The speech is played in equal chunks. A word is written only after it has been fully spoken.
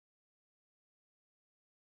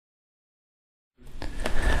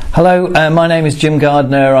Hello, my name is Jim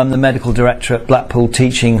Gardner. I'm the Medical Director at Blackpool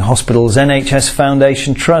Teaching Hospitals NHS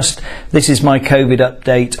Foundation Trust. This is my COVID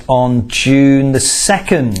update on June the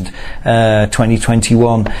 2nd,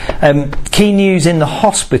 2021. Key news in the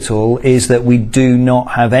hospital is that we do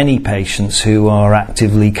not have any patients who are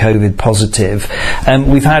actively COVID positive.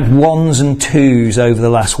 We've had ones and twos over the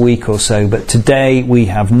last week or so, but today we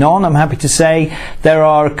have none. I'm happy to say there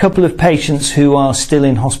are a couple of patients who are still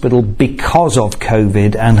in hospital because of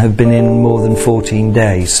COVID and have been in more than 14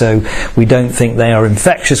 days. So we don't think they are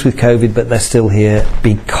infectious with COVID, but they're still here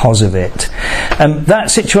because of it. That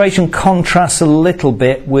situation contrasts a little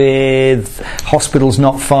bit with hospitals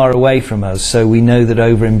not far away from us. So we know that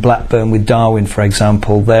over in Blackburn with Darwin, for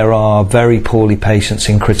example, there are very poorly patients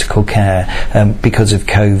in critical care because of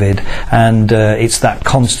COVID. And it's that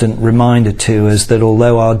constant reminder to us that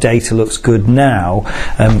although our data looks good now,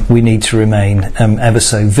 we need to remain ever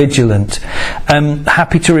so vigilant.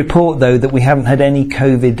 Happy to report though that we haven't had any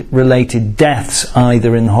COVID related deaths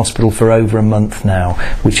either in the hospital for over a month now,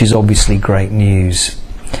 which is obviously great news.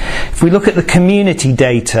 If we look at the community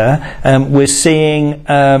data, we're seeing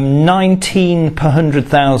 19 per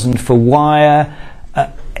 100,000 for Wyre,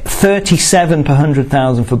 37 per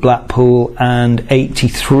 100,000 for Blackpool, and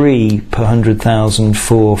 83 per 100,000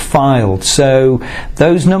 for Fylde. So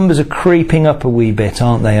those numbers are creeping up a wee bit,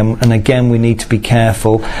 aren't they? And again, we need to be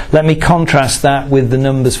careful. Let me contrast that with the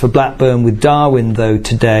numbers for Blackburn with Darwin though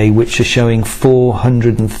today, which are showing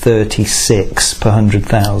 436 per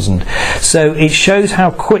 100,000. So it shows how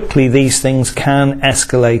quickly these things can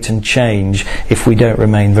escalate and change if we don't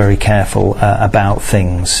remain very careful about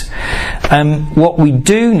things. What we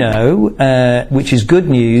do know, which is good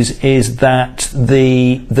news, is that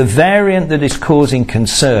the variant that is causing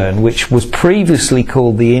concern, which was previously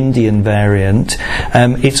called the Indian variant,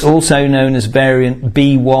 it's also known as variant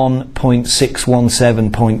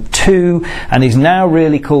B1.617.2 and is now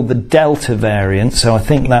really called the Delta variant. So I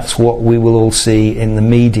think that's what we will all see in the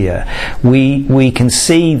media. We can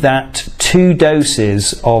see that 2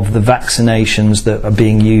 doses of the vaccinations that are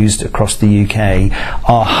being used across the UK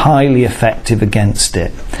are highly effective against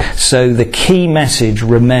it. So the key message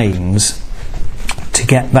remains to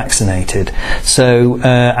get vaccinated, so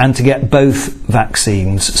and to get both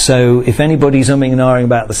vaccines. So if anybody's umming and ahhing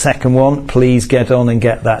about the second one, please get on and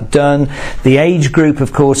get that done. The age group,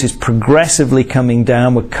 of course, is progressively coming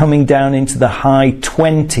down. We're coming down into the high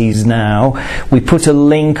 20s now. We put a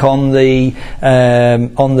link on the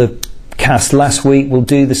cast last week. We'll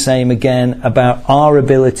do the same again about our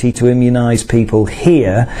ability to immunise people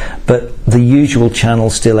here, but the usual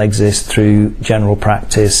channels still exist through general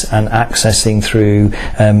practice and accessing through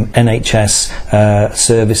NHS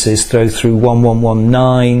services, through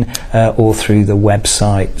 1119 or through the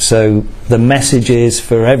website. So the message is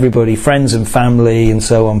for everybody, friends and family and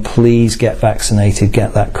so on, please get vaccinated,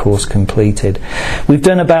 get that course completed. We've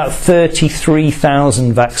done about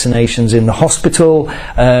 33,000 vaccinations in the hospital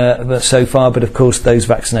so far, but of course those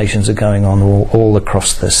vaccinations are going on all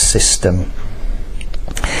across the system.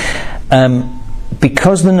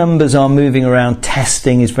 Because the numbers are moving around,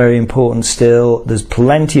 testing is very important still. There's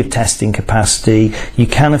plenty of testing capacity. You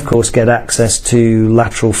can, of course, get access to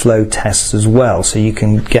lateral flow tests as well, so you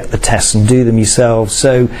can get the tests and do them yourselves.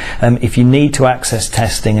 So if you need to access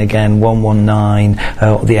testing, again, 119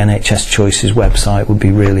 or the NHS Choices website would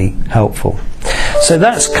be really helpful. So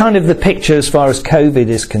that's kind of the picture as far as COVID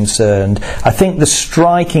is concerned. I think the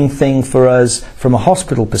striking thing for us from a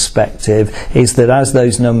hospital perspective is that as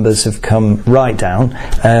those numbers have come right down,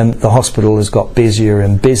 the hospital has got busier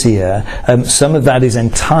and busier. Some of that is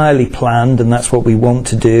entirely planned, and that's what we want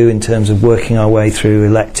to do in terms of working our way through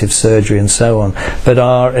elective surgery and so on. But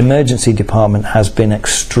our emergency department has been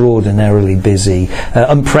extraordinarily busy,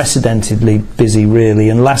 unprecedentedly busy really.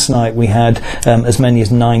 And last night we had as many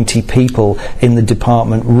as 90 people in the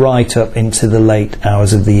department right up into the late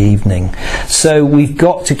hours of the evening. So we've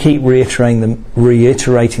got to keep reiterating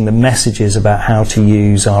the messages about how to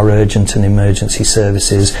use our urgent and emergency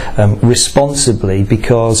services responsibly,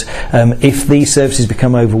 because if these services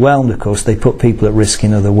become overwhelmed, of course, they put people at risk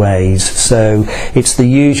in other ways. So it's the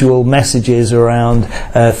usual messages around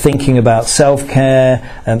thinking about self-care,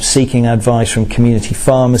 seeking advice from community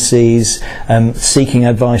pharmacies, seeking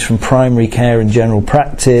advice from primary care and general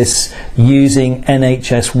practice, using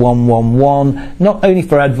NHS 111, not only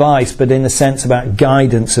for advice, but in a sense about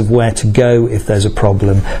guidance of where to go if there's a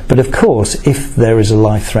problem. But of course, if there is a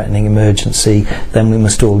life-threatening emergency, then we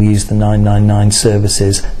must all use the 999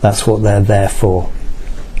 services. That's what they're there for.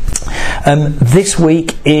 This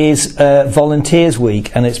week is Volunteers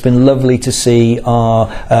Week, and it's been lovely to see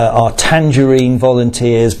our Tangerine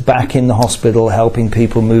volunteers back in the hospital helping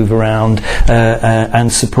people move around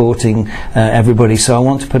and supporting everybody. So I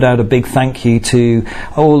want to put out a big thank you to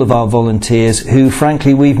all of our volunteers who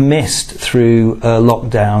frankly we've missed through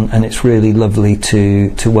lockdown, and it's really lovely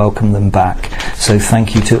to welcome them back. So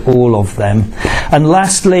thank you to all of them. And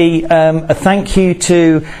lastly, a thank you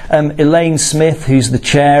to Elaine Smith, who's the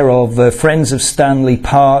chair of Friends of Stanley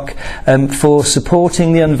Park, for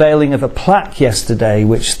supporting the unveiling of a plaque yesterday,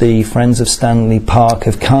 which the Friends of Stanley Park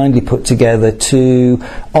have kindly put together to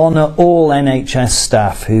honour all NHS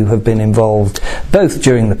staff who have been involved both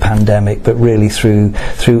during the pandemic but really through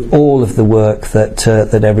all of the work that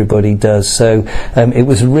everybody does. So it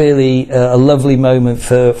was really a lovely moment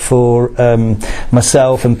for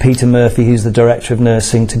myself and Peter Murphy, who's the Director of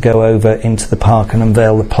Nursing, to go over into the park and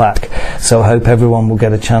unveil the plaque. So I hope everyone will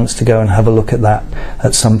get a chance to go and have a look at that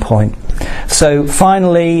at some point. So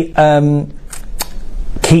finally,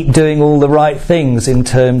 keep doing all the right things in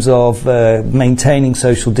terms of maintaining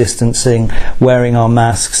social distancing, wearing our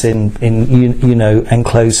masks in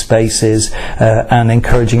enclosed spaces, and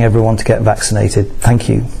encouraging everyone to get vaccinated. Thank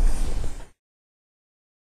you.